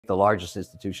the largest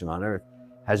institution on earth,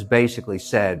 has basically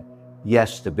said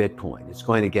yes to Bitcoin. It's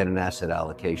going to get an asset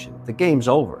allocation. The game's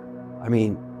over. I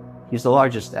mean, he's the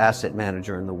largest asset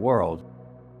manager in the world.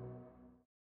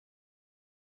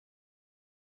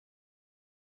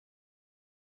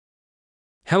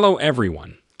 Hello,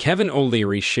 everyone. Kevin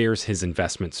O'Leary shares his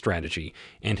investment strategy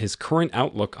and his current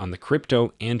outlook on the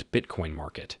crypto and Bitcoin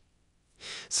market.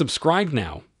 Subscribe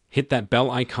now, hit that bell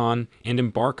icon, and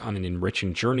embark on an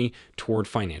enriching journey toward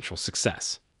financial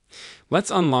success.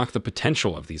 Let's unlock the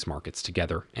potential of these markets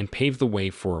together and pave the way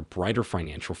for a brighter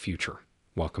financial future.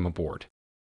 Welcome aboard.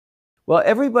 Well,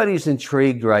 everybody's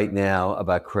intrigued right now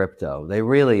about crypto. They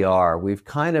really are. We've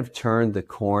kind of turned the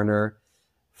corner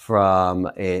from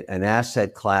an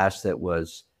asset class that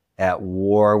was at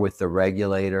war with the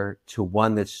regulator to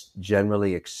one that's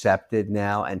generally accepted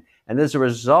now. And as a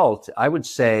result, I would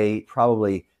say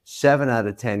probably 7 out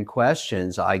of 10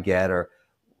 questions I get are,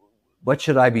 what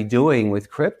should I be doing with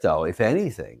crypto, if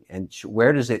anything? And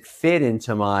where does it fit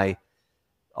into my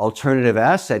alternative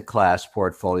asset class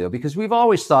portfolio? Because we've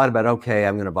always thought about, okay,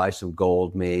 I'm going to buy some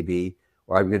gold maybe,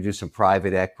 or I'm going to do some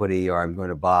private equity, or I'm going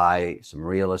to buy some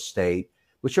real estate,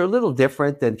 which are a little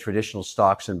different than traditional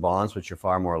stocks and bonds, which are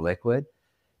far more liquid.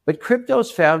 But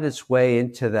crypto's found its way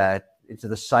into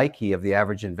the psyche of the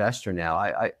average investor now.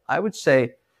 I would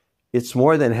say it's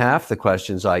more than half the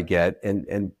questions I get,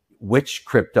 and which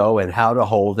crypto and how to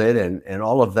hold it and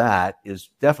all of that is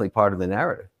definitely part of the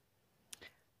narrative.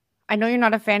 I know you're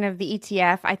not a fan of the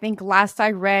ETF. I think last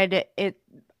I read it,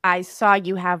 I saw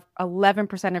you have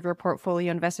 11% of your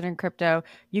portfolio invested in crypto.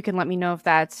 You can let me know if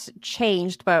that's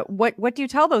changed, but what do you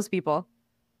tell those people?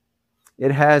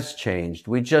 It has changed.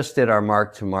 We just did our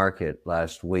mark to market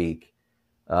last week.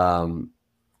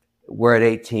 We're at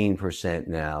 18%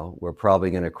 now. We're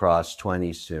probably going to cross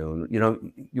 20 soon. You know,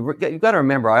 you've got to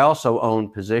remember, I also own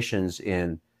positions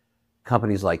in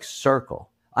companies like Circle.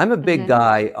 I'm a big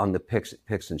guy on the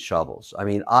picks and shovels. I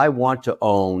mean, I want to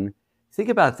own. Think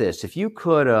about this. If you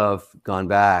could have gone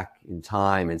back in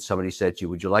time and somebody said to you,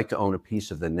 would you like to own a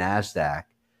piece of the NASDAQ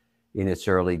in its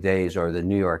early days, or the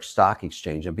New York Stock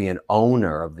Exchange, and be an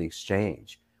owner of the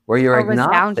exchange, where you're agnostic?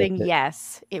 Resounding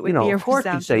yes. It would be a of course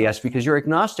you say yes, because you're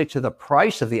agnostic to the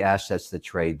price of the assets that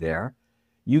trade there.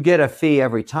 You get a fee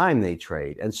every time they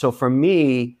trade. And so for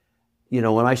me, you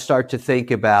know, when I start to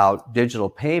think about digital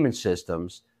payment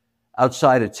systems,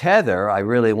 outside of Tether, I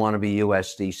really want to be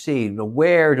USDC. Now,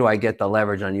 where do I get the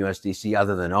leverage on USDC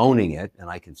other than owning it? And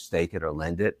I can stake it or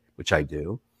lend it, which I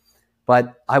do.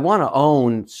 But I want to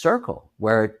own Circle,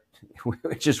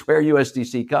 which is where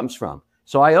USDC comes from.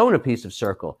 So I own a piece of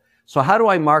Circle. So how do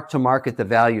I mark to market the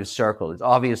value of Circle?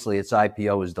 Obviously, its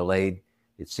IPO was delayed,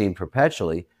 it seemed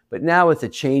perpetually. But now with the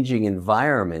changing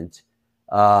environment,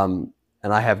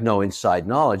 and I have no inside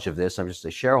knowledge of this, I'm just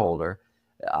a shareholder,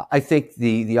 I think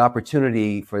the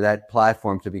opportunity for that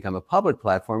platform to become a public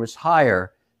platform is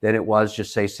higher than it was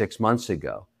just, say, 6 months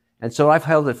ago. And so I've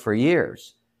held it for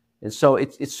years. And so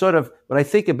it's sort of, when I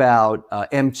think about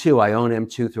M2, I own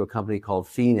M2 through a company called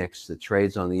Phoenix that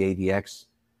trades on the ADX.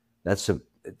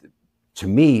 To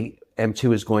me,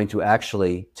 M2 is going to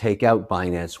actually take out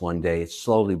Binance one day. It's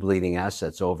slowly bleeding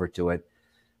assets over to it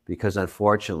because,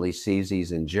 unfortunately,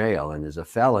 CZ's in jail and is a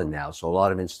felon now. So a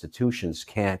lot of institutions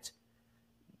can't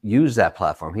use that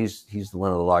platform. He's one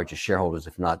of the largest shareholders,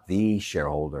 if not the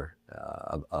shareholder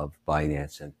of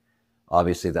Binance. And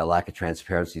obviously that lack of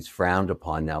transparency is frowned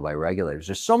upon now by regulators.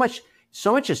 There's so much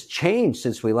has changed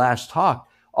since we last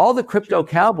talked. All the crypto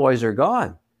cowboys are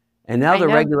gone. And now the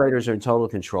regulators are in total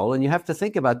control. And you have to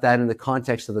think about that in the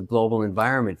context of the global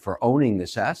environment for owning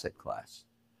this asset class.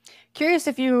 Curious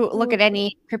if you look at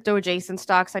any crypto adjacent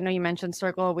stocks. I know you mentioned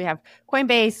Circle. We have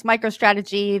Coinbase,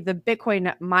 MicroStrategy, the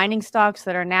Bitcoin mining stocks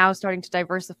that are now starting to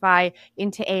diversify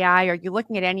into AI. Are you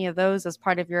looking at any of those as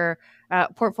part of your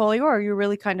portfolio, or are you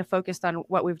really kind of focused on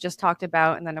what we've just talked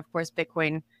about, and then, of course,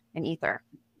 Bitcoin and Ether?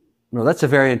 No, that's a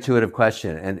very intuitive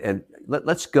question. And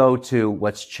let's go to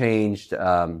what's changed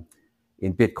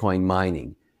in Bitcoin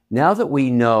mining. Now that we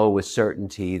know with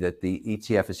certainty that the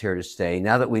ETF is here to stay,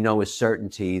 now that we know with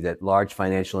certainty that large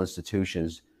financial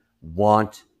institutions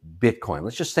want Bitcoin,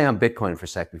 let's just stay on Bitcoin for a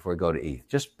sec before we go to ETH,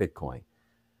 just Bitcoin.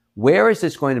 Where is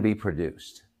this going to be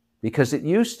produced? Because it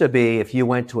used to be, if you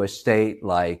went to a state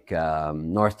like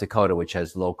North Dakota, which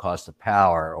has low cost of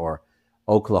power, or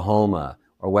Oklahoma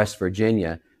or West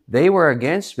Virginia, they were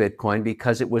against Bitcoin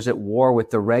because it was at war with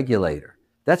the regulator.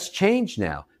 That's changed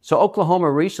now. So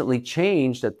Oklahoma recently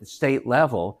changed at the state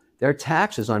level their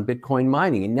taxes on Bitcoin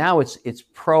mining, and now it's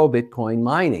pro-Bitcoin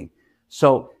mining.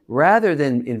 So rather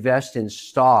than invest in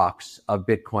stocks of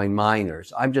Bitcoin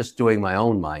miners, I'm just doing my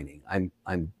own mining.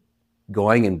 I'm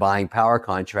going and buying power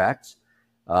contracts.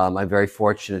 I'm very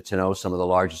fortunate to know some of the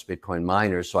largest Bitcoin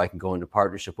miners, so I can go into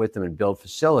partnership with them and build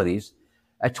facilities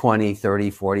at 20, 30,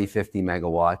 40, 50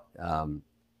 megawatt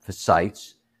for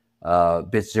sites.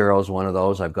 BitZero is one of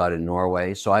those I've got in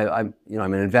Norway. So I'm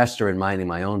an investor in mining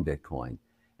my own Bitcoin.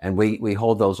 And we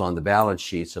hold those on the balance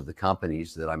sheets of the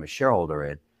companies that I'm a shareholder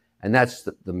in. And that's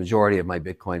the majority of my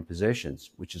Bitcoin positions,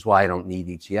 which is why I don't need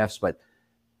ETFs. But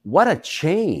what a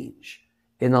change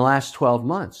in the last 12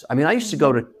 months. I mean, I used to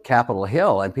go to Capitol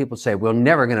Hill and people say, we're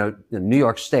never going to, in New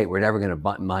York State, we're never going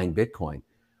to mine Bitcoin.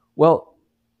 Well,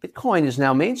 Bitcoin is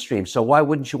now mainstream, so why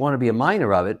wouldn't you want to be a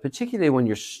miner of it, particularly when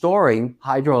you're storing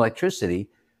hydroelectricity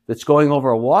that's going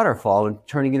over a waterfall and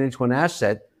turning it into an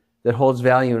asset that holds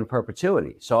value in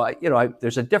perpetuity? So,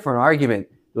 there's a different argument.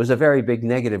 There was a very big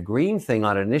negative green thing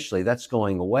on it initially. That's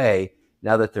going away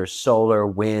now that there's solar,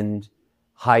 wind,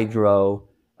 hydro.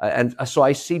 And so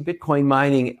I see Bitcoin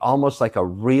mining almost like a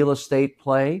real estate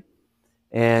play.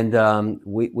 And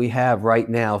we have right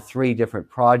now 3 different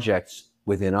projects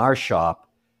within our shop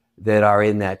that are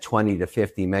in that 20 to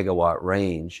 50 megawatt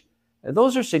range. And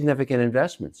those are significant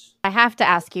investments. I have to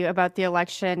ask you about the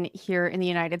election here in the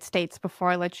United States before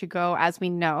I let you go. As we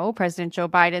know, President Joe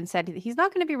Biden said he's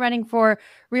not going to be running for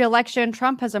re-election.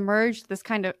 Trump has emerged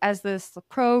as this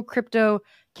pro-crypto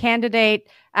candidate.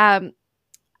 I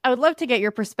would love to get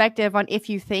your perspective on if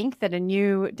you think that a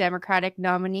new Democratic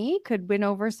nominee could win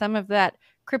over some of that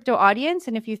crypto audience,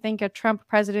 and if you think a Trump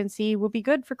presidency will be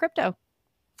good for crypto.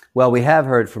 Well, we have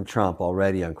heard from Trump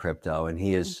already on crypto, and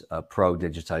he is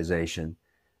pro-digitization,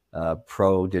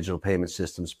 pro-digital payment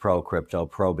systems, pro-crypto,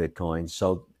 pro-Bitcoin.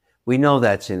 So we know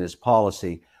that's in his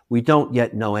policy. We don't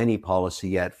yet know any policy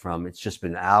yet it's just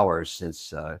been hours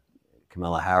since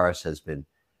Kamala Harris has been,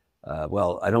 I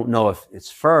don't know if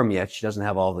it's firm yet. She doesn't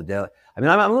have all the I'm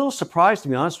a little surprised, to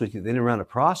be honest with you, they didn't run a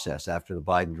process after the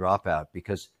Biden dropout,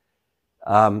 because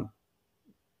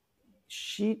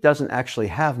she doesn't actually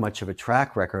have much of a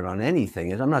track record on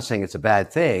anything. And I'm not saying it's a bad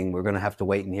thing. We're going to have to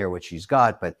wait and hear what she's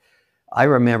got. But I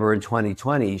remember in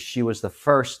 2020, she was the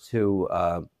first to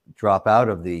drop out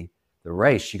of the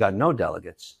race. She got no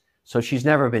delegates. So she's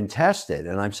never been tested.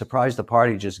 And I'm surprised the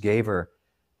party just gave her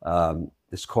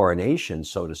this coronation,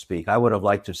 so to speak. I would have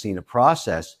liked to have seen a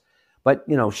process. But,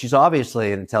 she's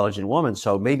obviously an intelligent woman.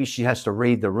 So maybe she has to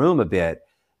read the room a bit.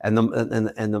 And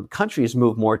the country has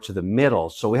moved more to the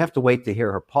middle. So we have to wait to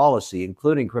hear her policy,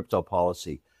 including crypto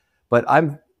policy. But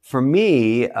for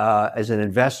me, as an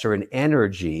investor in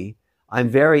energy, I'm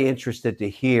very interested to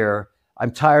hear.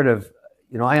 I'm tired of,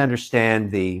 I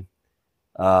understand the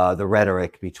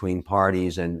rhetoric between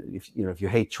parties, and if you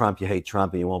hate Trump,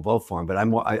 and you won't vote for him. But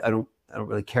I don't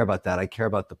really care about that. I care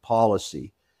about the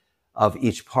policy of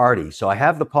each party. So I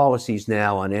have the policies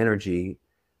now on energy.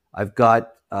 I've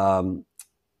got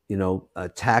a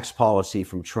tax policy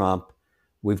from Trump.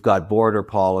 We've got border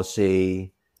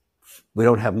policy. We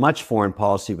don't have much foreign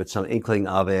policy, but some inkling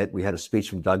of it. We had a speech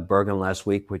from Doug Burgum last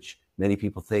week, which many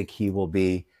people think he will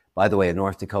be, by the way, a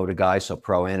North Dakota guy, so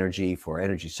pro-energy for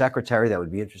energy secretary. That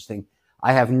would be interesting.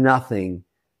 I have nothing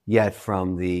yet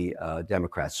from the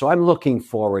Democrats. So I'm looking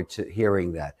forward to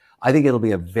hearing that. I think it'll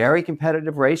be a very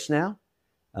competitive race now.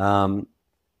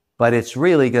 But it's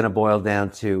really going to boil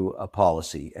down to a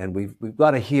policy. And we've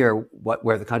got to hear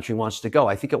where the country wants to go.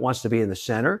 I think it wants to be in the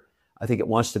center. I think it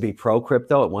wants to be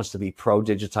pro-crypto. It wants to be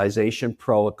pro-digitization,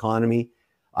 pro-economy.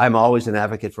 I'm always an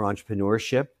advocate for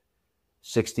entrepreneurship.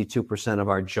 62% of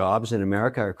our jobs in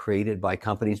America are created by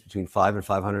companies between 5 and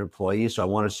 500 employees. So I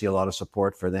want to see a lot of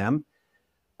support for them.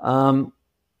 And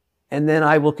then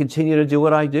I will continue to do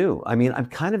what I do. I mean, I'm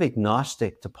kind of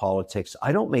agnostic to politics.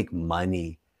 I don't make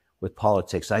money with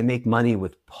politics. I make money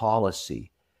with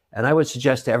policy. And I would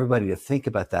suggest to everybody to think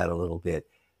about that a little bit.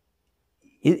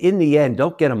 In the end,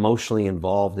 don't get emotionally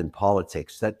involved in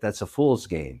politics. That's a fool's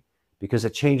game, because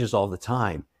it changes all the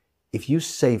time. If you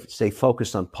stay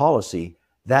focused on policy,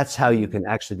 that's how you can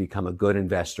actually become a good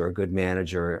investor, a good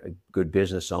manager, a good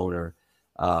business owner.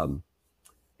 And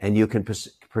you can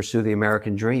pursue the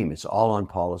American dream. It's all on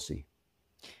policy.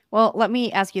 Well, let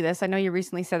me ask you this. I know you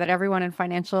recently said that everyone in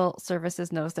financial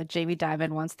services knows that Jamie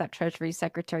Dimon wants that Treasury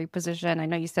Secretary position. I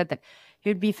know you said that he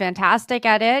would be fantastic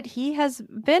at it. He has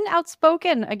been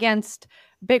outspoken against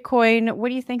Bitcoin. What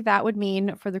do you think that would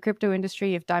mean for the crypto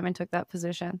industry if Dimon took that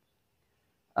position?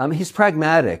 He's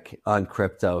pragmatic on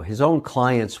crypto. His own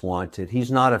clients want it.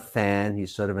 He's not a fan.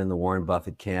 He's sort of in the Warren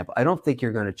Buffett camp. I don't think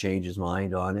you're going to change his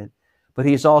mind on it. But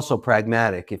he's also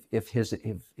pragmatic. If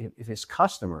his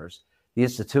customers, the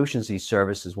institutions he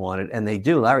services, want it, and they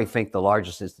do. Larry Fink, the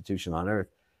largest institution on earth,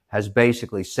 has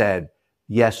basically said,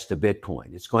 yes to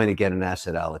Bitcoin. It's going to get an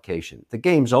asset allocation. The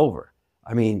game's over.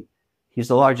 I mean, he's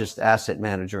the largest asset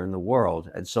manager in the world.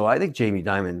 And so I think Jamie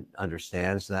Dimon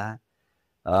understands that.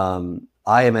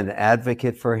 I am an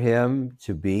advocate for him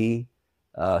to be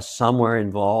somewhere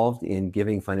involved in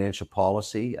giving financial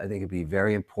policy. I think it'd be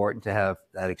very important to have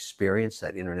that experience,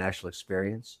 that international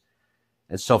experience.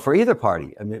 And so for either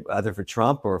party, I mean, either for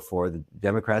Trump or for the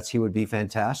Democrats, he would be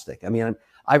fantastic. I mean,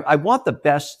 I want the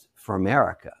best for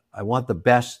America. I want the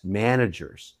best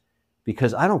managers,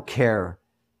 because I don't care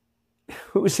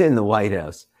who's in the White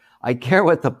House. I care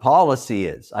what the policy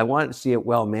is. I want to see it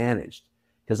well managed,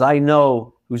 because I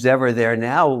know who's ever there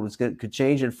now could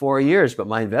change in 4 years, but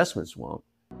my investments won't.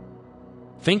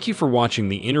 Thank you for watching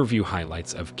the interview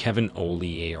highlights of Kevin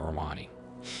O'Leary.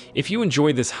 If you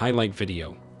enjoyed this highlight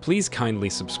video, please kindly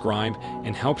subscribe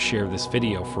and help share this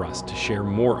video for us to share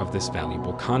more of this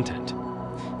valuable content.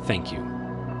 Thank you.